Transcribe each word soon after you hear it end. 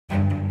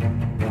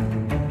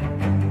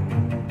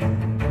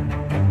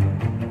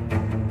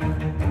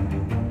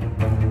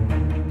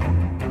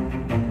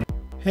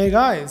Hey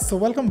guys, so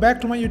welcome back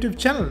to my YouTube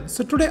channel.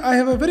 So today I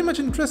have a very much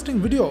interesting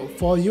video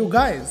for you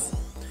guys.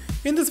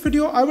 In this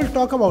video I will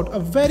talk about a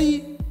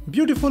very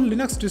beautiful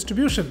Linux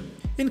distribution.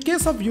 In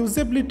case of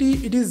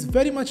usability, it is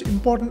very much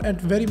important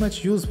and very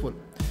much useful.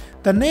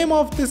 The name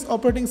of this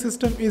operating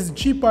system is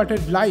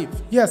Gparted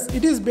Live. Yes,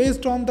 it is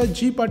based on the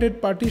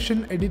Gparted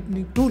partition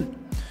editing tool.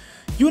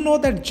 You know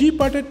that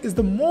Gparted is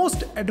the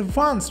most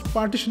advanced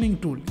partitioning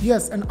tool.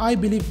 Yes, and I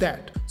believe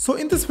that. So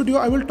in this video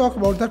I will talk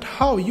about that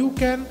how you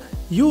can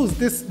use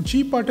this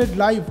Gparted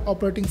Live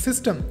operating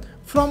system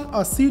from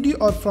a CD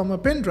or from a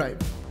pen drive.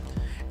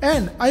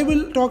 And I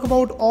will talk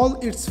about all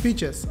its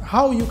features,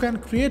 how you can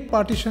create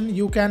partition,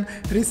 you can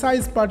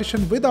resize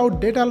partition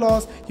without data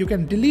loss, you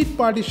can delete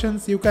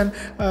partitions, you can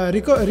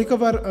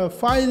recover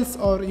files,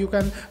 or you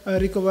can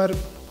recover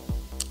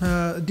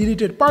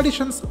deleted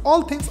partitions.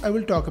 All things I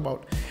will talk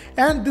about.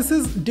 And this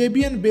is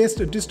Debian based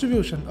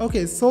distribution.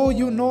 Okay, so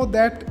you know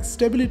that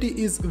stability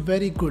is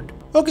very good.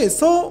 Okay,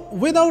 so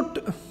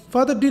without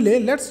further delay,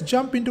 let's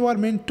jump into our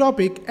main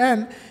topic.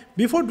 And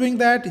before doing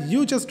that,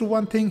 you just do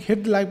one thing: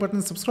 hit the like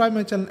button, subscribe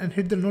my channel, and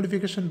hit the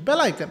notification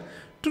bell icon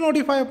to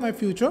notify of my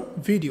future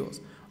videos.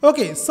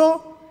 Okay,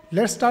 so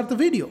let's start the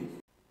video.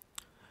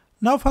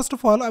 Now first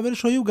of all, I will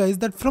show you guys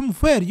that from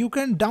where you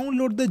can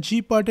download the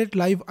Gparted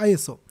Live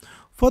ISO.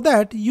 For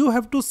that, you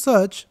have to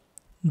search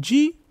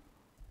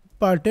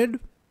Gparted,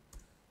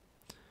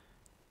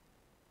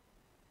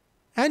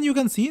 and you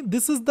can see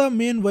this is the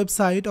main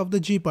website of the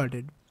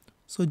Gparted.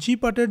 So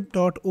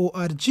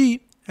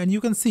gparted.org, and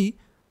you can see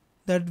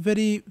that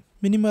very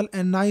minimal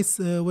and nice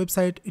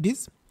website it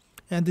is.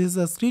 And this is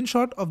a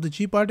screenshot of the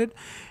Gparted.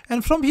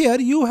 And from here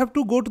you have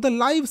to go to the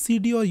live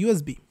CD or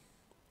USB.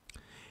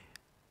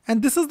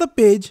 And this is the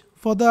page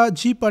for the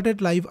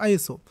Gparted Live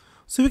ISO.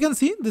 So you can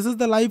see this is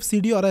the live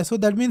CD or ISO.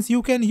 That means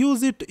you can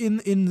use it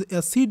in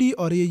a CD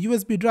or a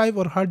USB drive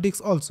or hard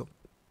disk also.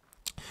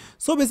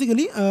 So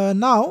basically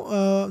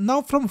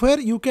now from where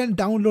you can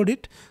download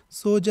it.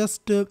 So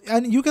just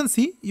and you can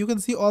see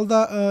all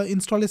the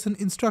installation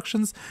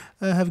instructions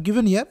have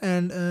given here,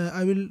 and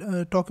I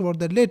will talk about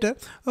that later.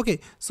 Okay,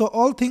 so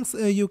all things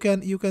you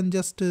can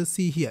just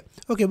see here.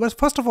 Okay, but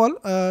first of all,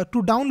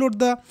 to download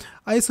the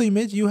ISO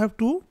image, you have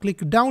to click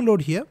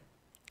download here,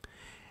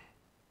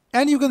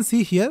 and you can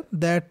see here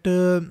that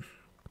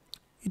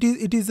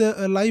it is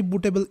a live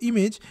bootable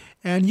image,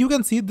 and you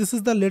can see this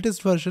is the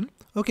latest version.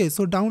 Okay,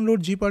 so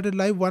download Gparted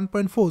Live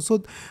 1.4.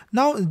 So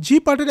now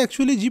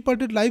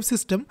Gparted Live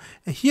system,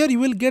 here you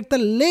will get the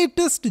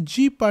latest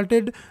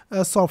Gparted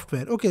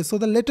software. Okay, so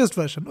the latest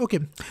version. Okay,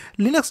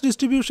 Linux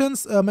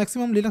distributions,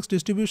 maximum Linux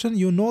distribution,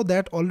 you know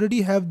that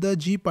already have the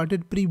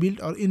Gparted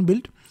pre-built or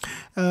inbuilt,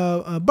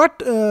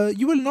 but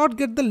you will not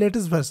get the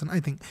latest version,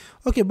 I think.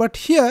 Okay, but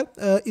here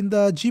in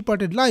the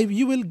Gparted Live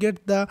you will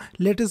get the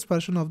latest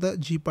version of the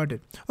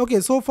Gparted.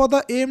 Okay, so for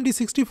the AMD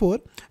 64,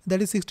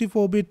 that is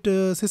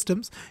 64-bit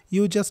systems,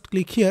 you just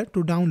click here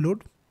to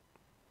download,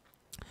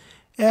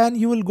 and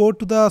you will go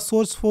to the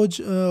SourceForge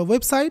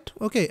website.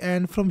 Okay,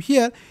 and from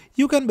here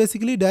you can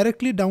basically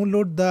directly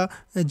download the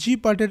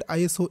Gparted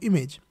ISO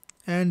image,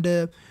 and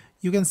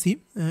you can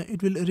see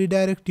it will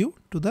redirect you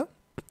to the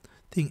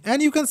thing,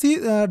 and you can see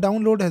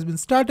download has been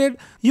started.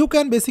 You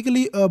can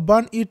basically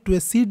burn it to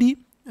a CD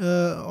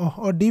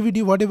or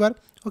DVD, whatever.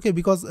 Okay,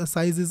 because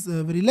size is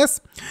very less.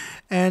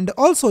 And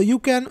also you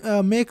can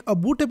make a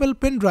bootable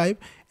pen drive,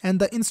 and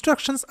the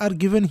instructions are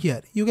given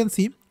here. You can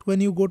see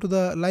when you go to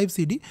the live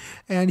CD,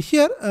 and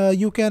here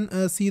you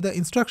can see the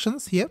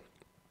instructions here,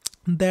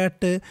 that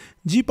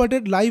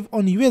Gparted Live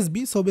on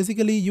USB. So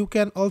basically you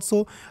can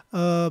also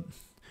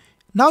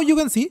now you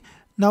can see,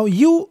 now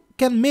you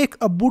can make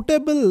a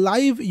bootable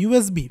live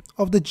USB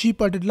of the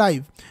Gparted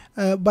Live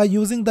by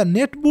using the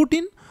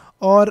netbootin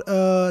or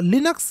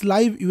Linux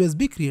Live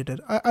USB creator.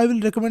 I will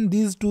recommend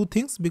these two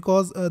things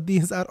because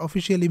these are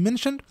officially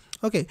mentioned.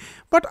 Okay,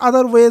 but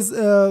other ways,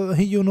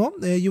 you know,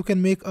 you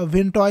can make a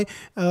Ventoy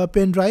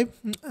pen drive,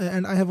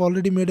 and I have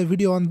already made a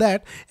video on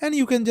that, and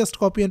you can just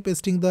copy and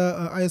pasting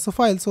the ISO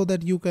file so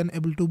that you can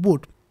able to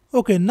boot.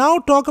 Okay, now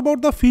talk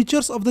about the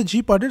features of the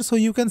Gparted. So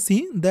you can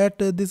see that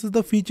this is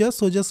the feature.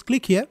 So just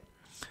click here,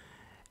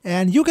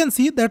 and you can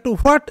see that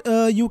what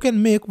you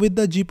can make with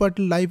the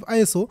Gparted Live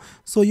ISO.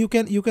 So you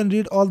can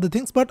read all the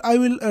things, but I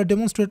will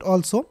demonstrate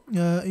also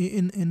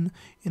in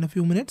a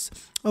few minutes.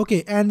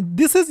 Okay, and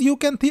this is, you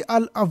can see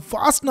a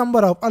vast number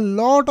of, a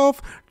lot of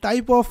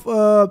type of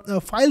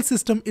file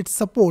system it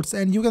supports,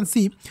 and you can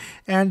see.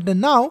 And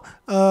now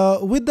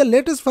with the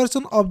latest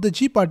version of the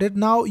Gparted,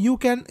 now you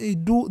can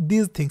do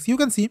these things. You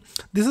can see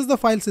this is the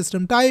file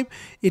system type.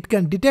 It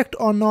can detect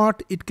or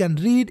not, it can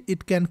read,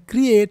 it can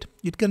create,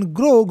 it can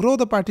grow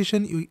the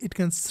partition, it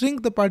can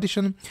shrink the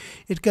partition,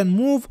 it can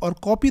move or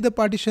copy the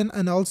partition,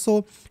 and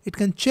also it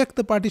can check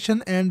the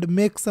partition and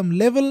make some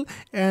level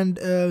and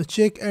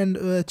check and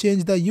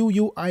change the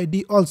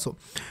UUID also.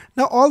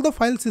 Now all the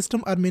file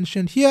system are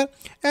mentioned here,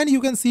 and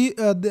you can see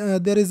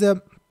there is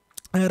a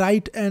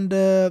right and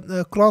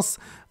cross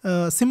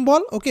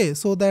symbol, okay,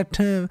 so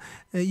that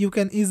you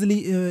can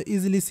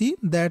easily see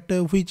that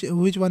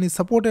which one is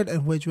supported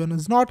and which one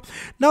is not.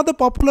 Now the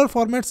popular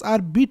formats are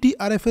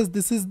BTRFS.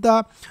 This is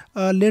the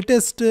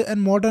latest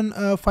and modern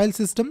file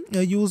system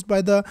used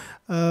by the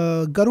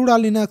Garuda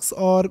Linux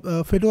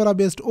or Fedora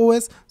based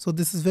OS. So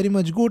this is very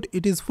much good.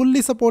 It is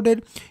fully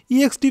supported.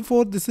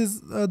 ext4, this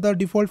is the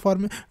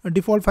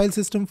default file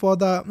system for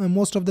the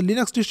most of the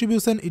Linux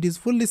distribution. It is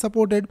fully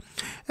supported.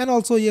 And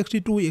also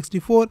ext2,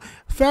 ext4.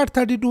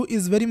 FAT32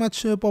 is very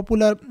much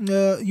popular,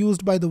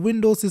 used by the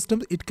Windows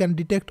systems. It can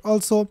detect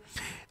also,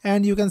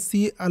 and you can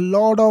see a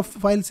lot of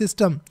file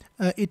system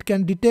it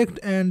can detect,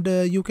 and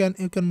you can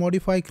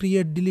modify,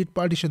 create, delete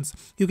partitions.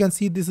 You can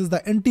see this is the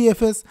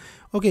NTFS,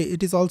 okay,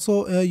 it is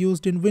also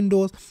used in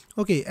Windows,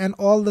 okay, and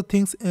all the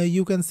things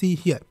you can see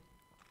here.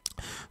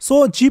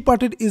 So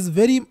Gparted is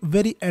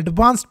very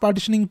advanced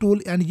partitioning tool,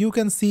 and you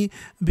can see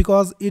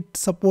because it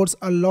supports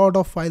a lot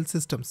of file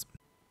systems.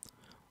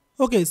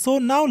 Okay, so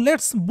now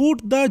let's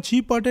boot the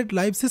Gparted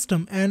Live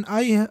system, and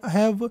I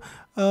have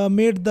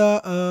made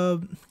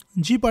the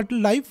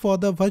Gparted Live for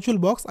the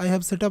VirtualBox. I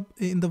have set up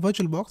in the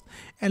VirtualBox,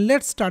 and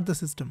let's start the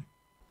system.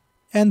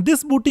 And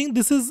this booting,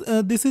 this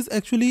is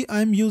actually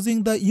I'm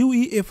using the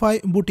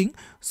UEFI booting.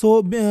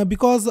 So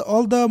because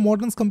all the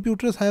modern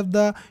computers have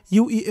the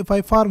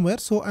UEFI firmware,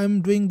 so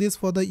I'm doing this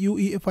for the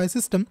UEFI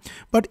system.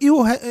 But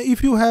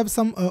if you have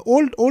some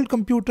old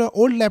computer,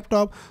 old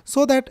laptop,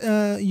 so that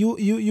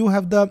you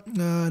have the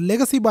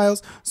legacy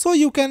BIOS, so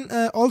you can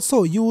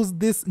also use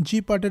this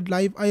Gparted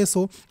Live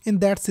ISO in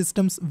that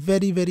systems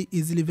very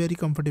easily, very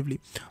comfortably.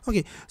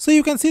 Okay, so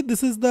you can see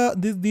this is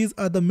these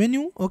are the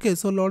menu. Okay,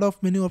 so a lot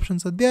of menu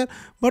options are there,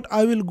 but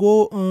I will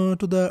go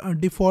to the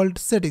default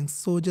settings.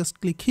 So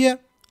just click here.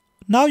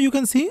 Now you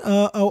can see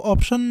our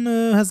option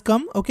has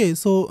come. Okay,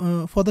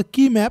 so for the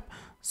key map,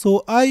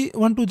 so I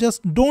want to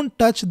just don't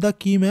touch the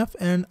key map,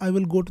 and I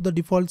will go to the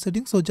default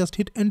settings. So just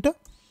hit enter.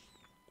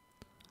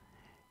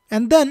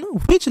 And then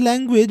which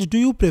language do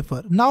you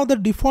prefer? Now the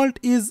default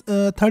is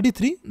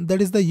 33, that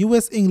is the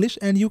US English,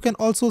 and you can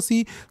also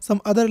see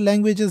some other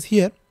languages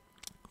here,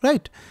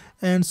 right?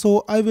 And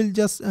so I will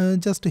just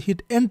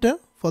hit enter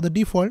for the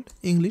default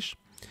English.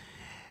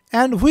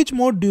 And which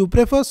mode do you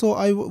prefer? So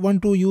I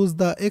want to use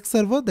the X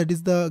server, that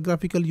is the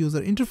graphical user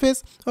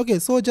interface. Okay,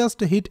 so just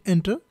hit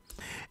enter,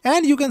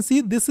 and you can see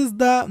this is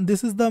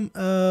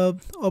the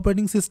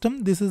operating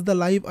system. This is the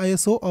live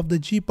ISO of the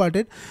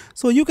Gparted.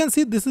 So you can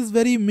see this is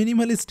very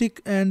minimalistic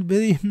and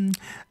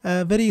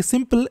very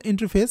simple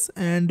interface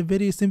and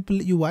very simple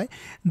UI.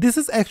 This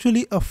is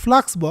actually a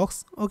flux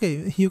box.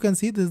 Okay, you can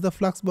see this is the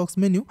flux box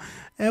menu.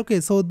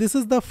 Okay, so this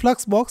is the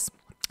flux box.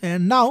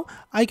 And now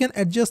I can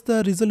adjust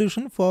the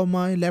resolution for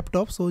my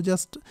laptop. So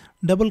just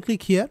double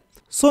click here.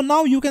 So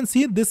now you can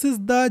see this is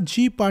the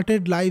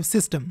Gparted Live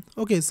system.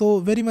 Okay, so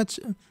very much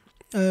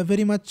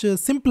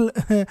simple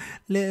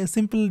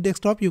simple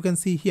desktop you can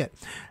see here.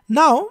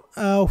 Now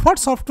what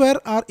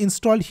software are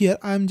installed here,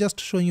 I am just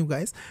showing you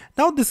guys.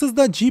 Now this is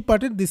the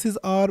Gparted. This is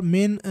our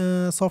main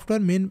software,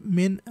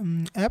 main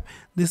app.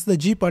 This is the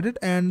Gparted,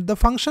 and the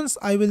functions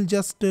I will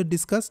just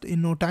discuss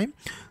in no time.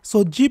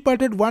 So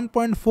Gparted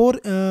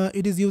 1.4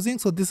 it is using.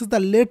 So this is the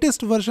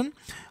latest version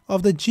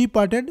of the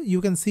Gparted, you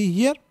can see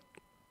here.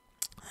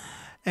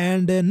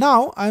 And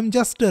now I'm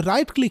just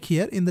right click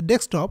here in the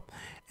desktop,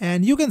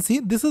 and you can see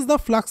this is the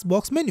flux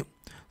box menu.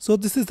 So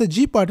this is the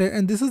Gparted,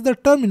 and this is the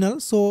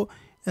terminal. So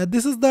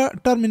this is the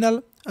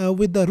terminal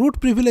with the root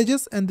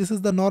privileges, and this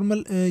is the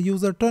normal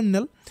user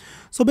terminal.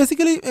 So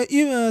basically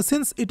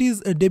since it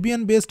is a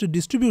Debian based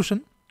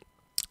distribution,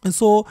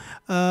 so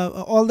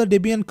all the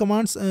Debian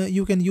commands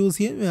you can use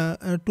here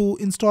to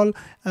install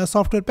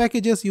software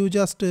packages. You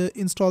just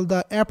install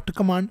the apt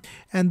command,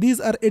 and these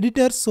are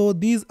editors. So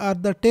these are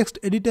the text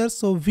editors.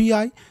 So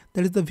VI,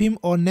 that is the Vim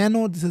or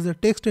Nano, this is the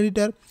text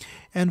editor.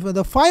 And for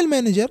the file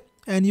manager,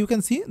 and you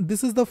can see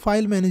this is the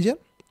file manager,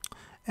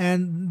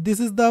 and this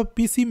is the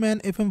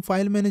PCman FM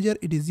file manager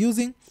it is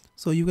using.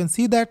 So you can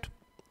see that,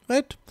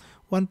 right,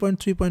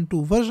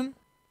 1.3.2 version.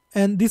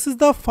 And this is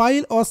the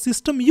file or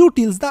system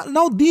utils.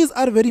 Now these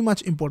are very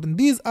much important.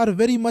 These are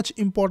very much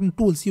important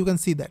tools. You can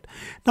see that.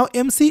 Now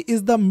MC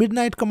is the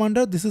Midnight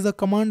Commander. This is a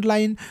command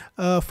line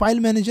file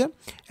manager.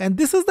 And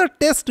this is the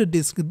test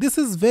disk. This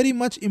is very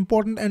much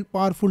important and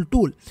powerful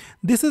tool.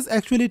 This is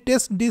actually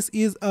test disk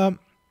is a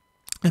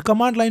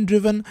command line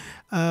driven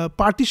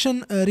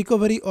partition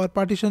recovery or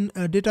partition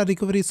data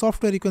recovery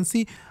software. You can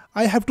see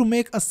I have to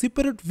make a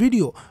separate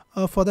video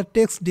for the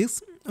text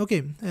disk.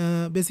 Okay,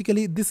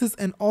 basically this is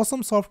an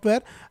awesome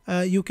software.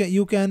 You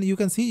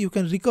can see you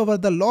can recover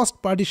the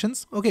lost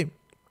partitions. Okay,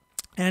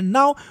 and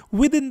now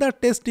within the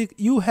test disk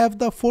you have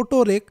the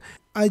photo rec.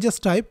 I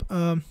just type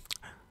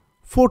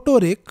photo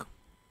rec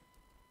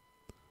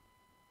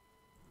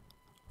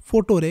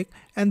photo rec,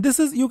 and this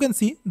is, you can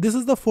see, this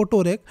is the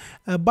photo rec.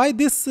 By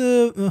this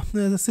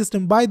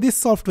system, by this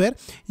software,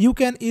 you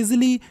can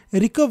easily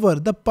recover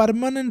the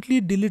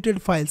permanently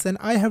deleted files, and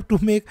I have to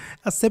make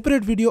a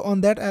separate video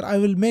on that, and I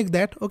will make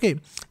that. Okay,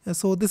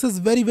 so this is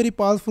very, very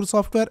powerful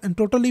software and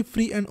totally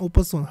free and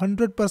open source,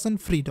 100%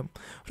 freedom,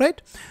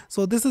 right?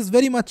 So this is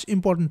very much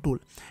important tool.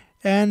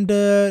 And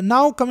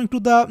now coming to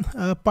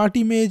the part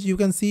image, you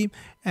can see,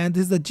 and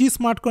this is the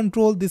G-Smart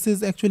control. This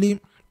is actually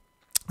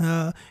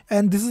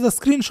and this is a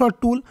screenshot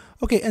tool.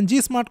 Okay, and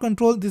G-Smart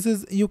control, this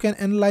is, you can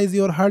analyze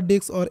your hard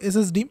disk or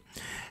SSD.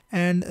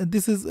 And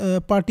this is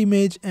part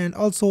image and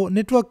also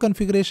network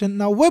configuration.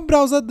 Now web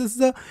browser, this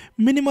is a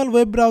minimal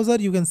web browser.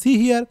 You can see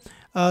here,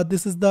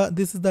 this is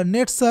the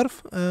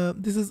NetSurf.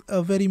 This is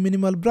a very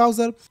minimal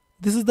browser.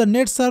 This is the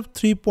NetSurf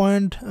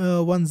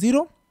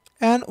 3.10.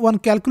 And one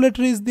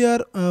calculator is there,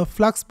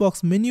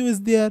 Fluxbox menu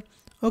is there.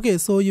 Okay,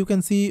 so you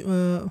can see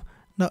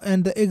now,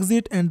 and the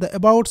exit and the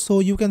about.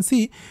 So you can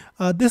see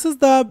this is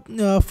the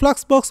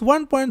Fluxbox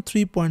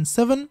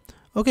 1.3.7.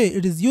 okay,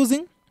 it is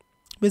using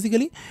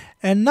basically.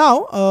 And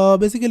now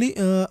basically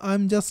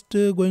I'm just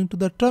going to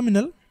the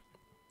terminal,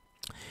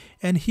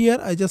 and here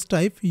I just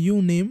type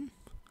uname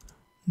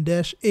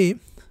 -a.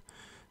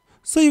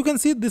 So you can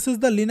see this is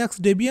the Linux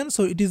Debian,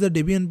 so it is a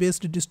Debian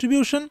based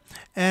distribution,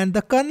 and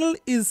the kernel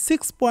is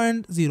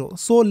 6.0,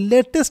 so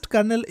latest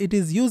kernel it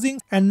is using.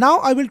 And now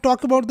I will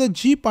talk about the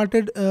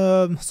Gparted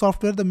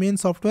software, the main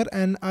software,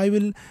 and I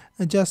will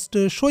just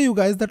show you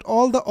guys that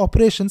all the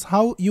operations,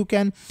 how you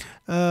can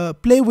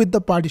play with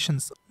the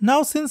partitions.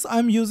 Now since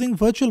I'm using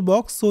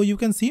VirtualBox, so you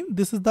can see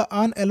this is the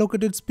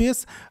unallocated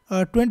space,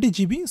 20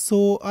 GB.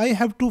 So I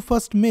have to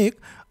first make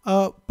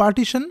a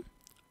partition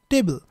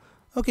table.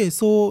 Okay,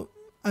 so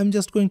I'm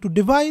just going to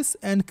device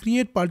and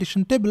create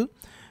partition table.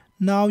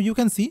 Now you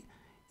can see,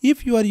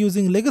 if you are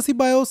using legacy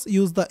BIOS,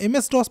 use the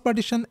MS-DOS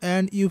partition,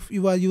 and if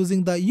you are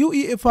using the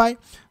UEFI,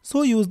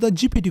 so use the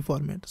GPT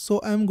format. So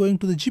I'm going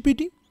to the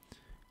GPT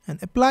and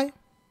apply.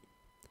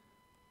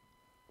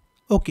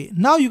 Okay,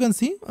 now you can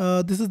see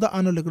this is the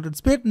unallocated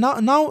space.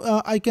 Now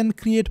I can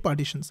create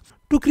partitions.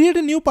 To create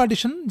a new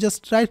partition,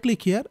 just right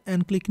click here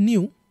and click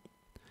new,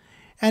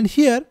 and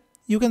here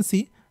you can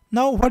see,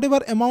 now whatever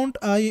amount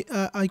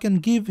I can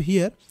give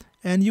here,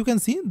 and you can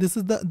see this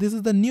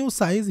is the new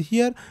size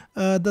here.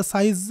 The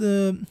size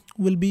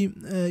will be,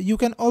 you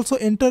can also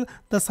enter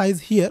the size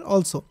here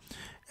also,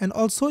 and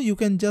also you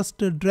can just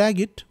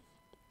drag it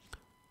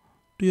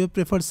to your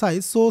preferred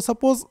size. So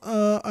suppose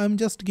I'm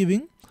just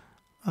giving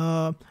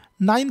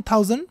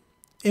 9000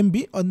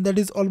 MB, and that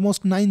is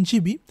almost 9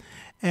 GB.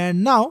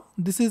 And now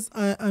this is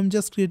I'm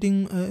just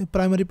creating a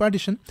primary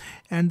partition,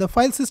 and the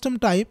file system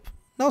type.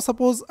 Now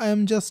suppose I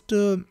am just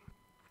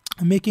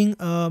making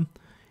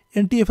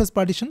NTFS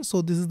partition,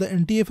 so this is the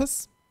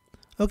NTFS.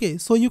 Okay,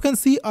 so you can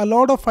see a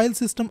lot of file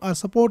system are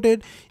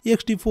supported,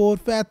 ext4,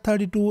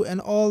 FAT32,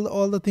 and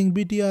all the thing,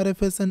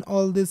 BTRFS, and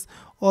all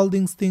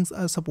these things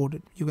are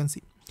supported, you can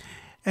see.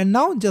 And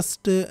now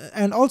just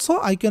and also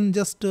I can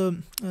just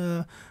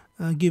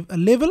give a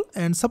label,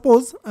 and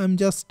suppose I'm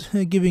just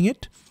giving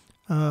it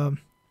part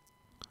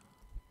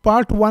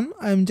 1.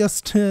 I'm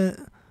just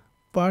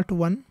part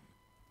 1.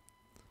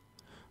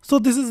 So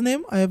this is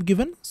name I have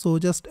given, so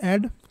just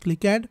add,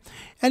 click add,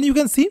 and you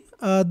can see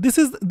this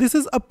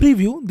is a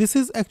preview. This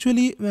is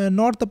actually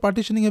not the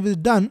partitioning have is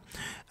done.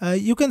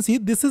 You can see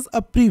this is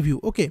a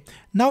preview. Okay,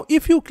 now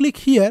if you click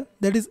here,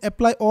 that is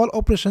apply all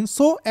operations,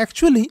 so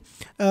actually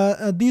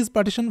these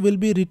partition will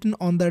be written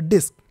on the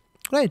disk,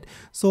 right?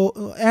 So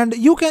and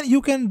you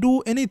can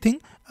do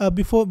anything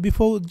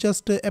before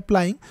just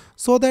applying,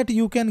 so that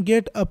you can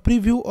get a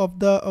preview of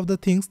the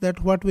things,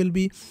 that what will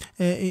be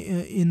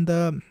in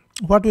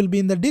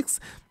the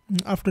disk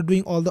after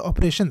doing all the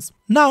operations.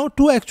 Now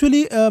to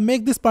actually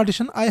make this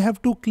partition, I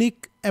have to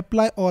click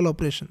apply all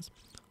operations,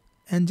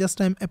 and just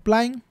I'm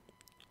applying,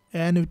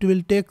 and it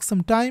will take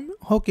some time.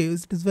 Okay,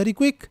 it is very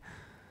quick.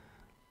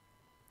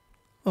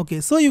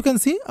 Okay, so you can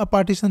see a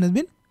partition has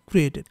been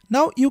created.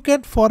 Now you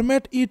can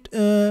format it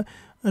to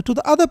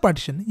the other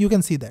partition, you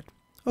can see that.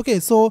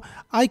 Okay, so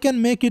I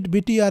can make it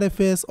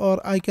BTRFS,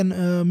 or I can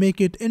make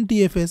it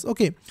NTFS.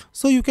 Okay,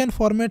 so you can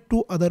format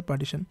to other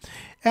partition,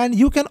 and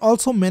you can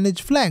also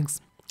manage flags.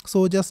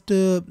 So just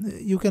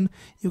you can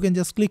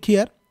just click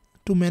here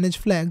to manage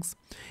flags,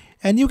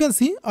 and you can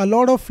see a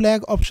lot of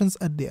flag options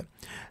are there.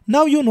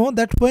 Now you know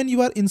that when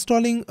you are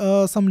installing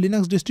some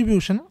Linux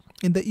distribution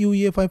in the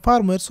UEFI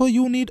firmware, so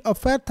you need a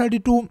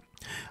FAT32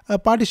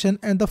 partition,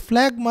 and the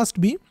flag must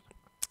be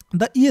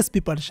the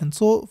ESP partition.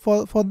 So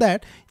for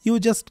that you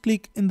just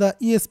click in the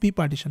ESP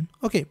partition.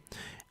 Okay,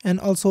 and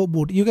also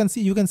boot, you can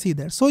see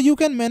that. So you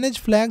can manage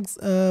flags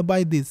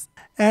by this.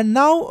 And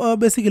now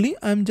basically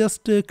I'm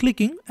just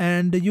clicking,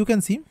 and you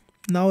can see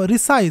now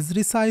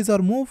resize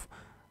or move,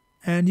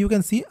 and you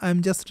can see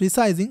I'm just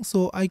resizing,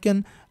 so I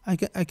can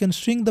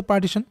shrink the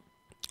partition.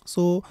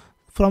 So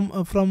from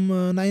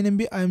 9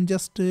 MB I'm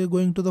just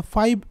going to the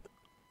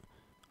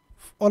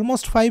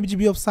almost 5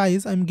 GB of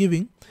size I'm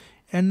giving,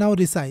 and now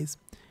resize.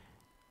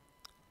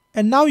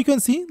 And now you can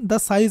see the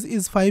size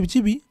is 5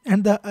 GB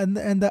and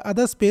the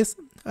other space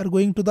are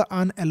going to the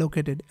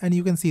unallocated, and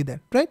you can see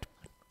that, right?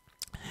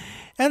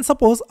 And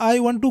suppose I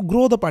want to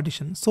grow the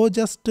partition, so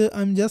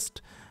I'm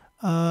just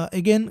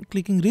again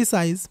clicking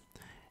resize,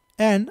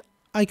 and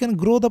I can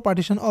grow the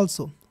partition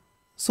also.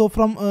 So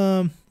from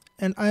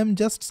and I am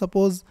just,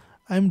 suppose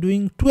I'm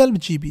doing 12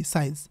 GB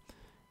size,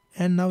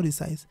 and now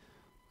resize.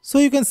 So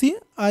you can see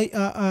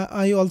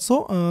I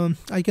also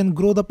I can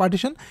grow the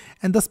partition,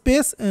 and the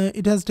space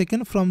it has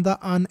taken from the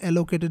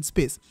unallocated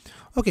space.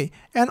 Okay,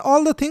 and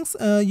all the things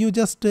you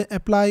just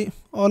apply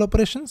all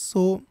operations,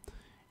 so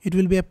it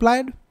will be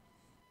applied,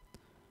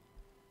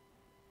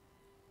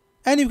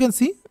 and you can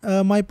see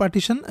my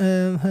partition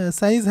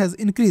size has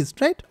increased,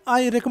 right?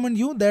 I recommend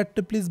you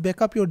that please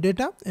back up your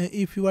data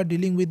if you are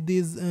dealing with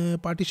these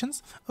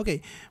partitions.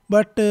 Okay,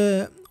 but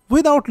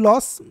without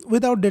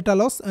data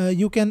loss,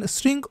 you can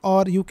shrink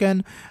or you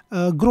can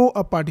grow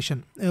a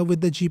partition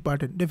with the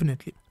Gparted,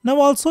 definitely. Now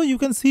also you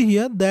can see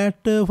here that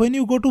when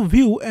you go to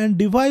view and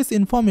device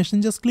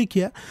information, just click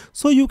here.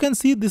 So you can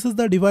see this is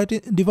the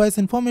device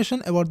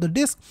information about the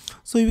disk.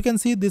 So you can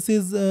see this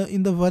is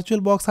in the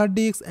VirtualBox hard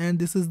disk, and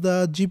this is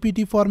the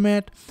GPT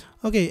format.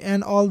 Okay,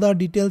 and all the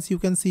details you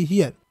can see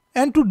here.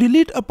 And to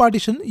delete a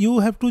partition, you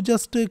have to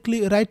just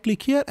right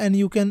click here, and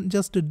you can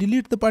just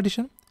delete the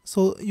partition.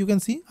 So you can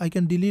see I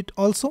can delete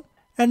also.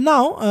 And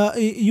now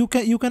you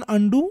can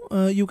undo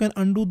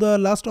the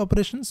last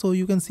operation. So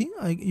you can see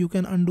you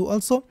can undo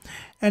also.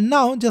 And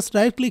now just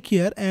right click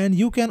here, and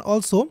you can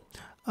also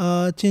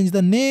change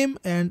the name,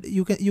 and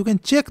you can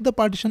check the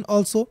partition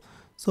also.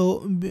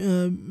 So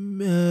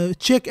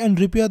check and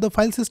repair the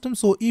file system.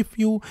 So if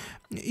your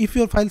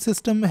file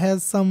system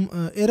has some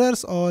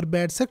errors or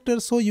bad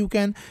sectors, so you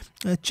can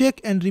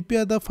check and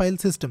repair the file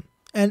system,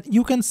 and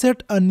you can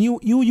set a new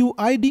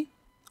UUID.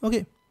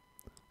 Okay,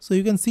 so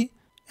you can see,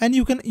 and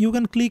you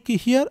can click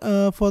here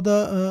for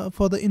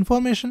the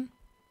information.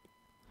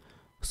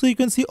 So you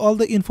can see all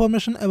the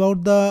information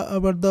about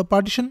the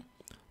partition.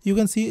 You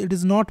can see it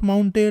is not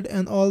mounted,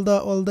 and all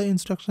the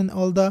instruction,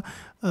 all the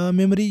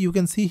memory you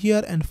can see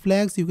here, and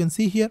flags you can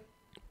see here.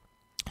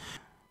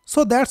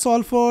 So that's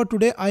all for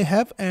today I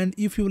have. And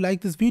if you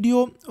like this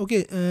video,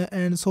 okay,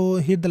 and so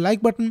hit the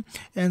like button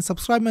and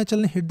subscribe my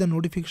channel, hit the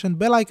notification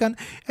bell icon,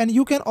 and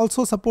you can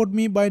also support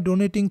me by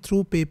donating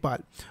through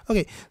PayPal.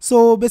 Okay,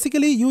 so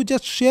basically you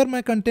just share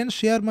my content,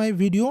 share my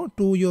video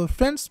to your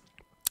friends,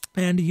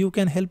 and you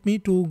can help me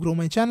to grow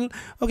my channel.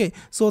 Okay,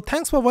 so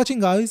thanks for watching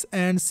guys,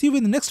 and see you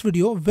in the next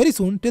video very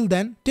soon. Till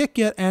then, take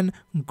care and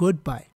goodbye.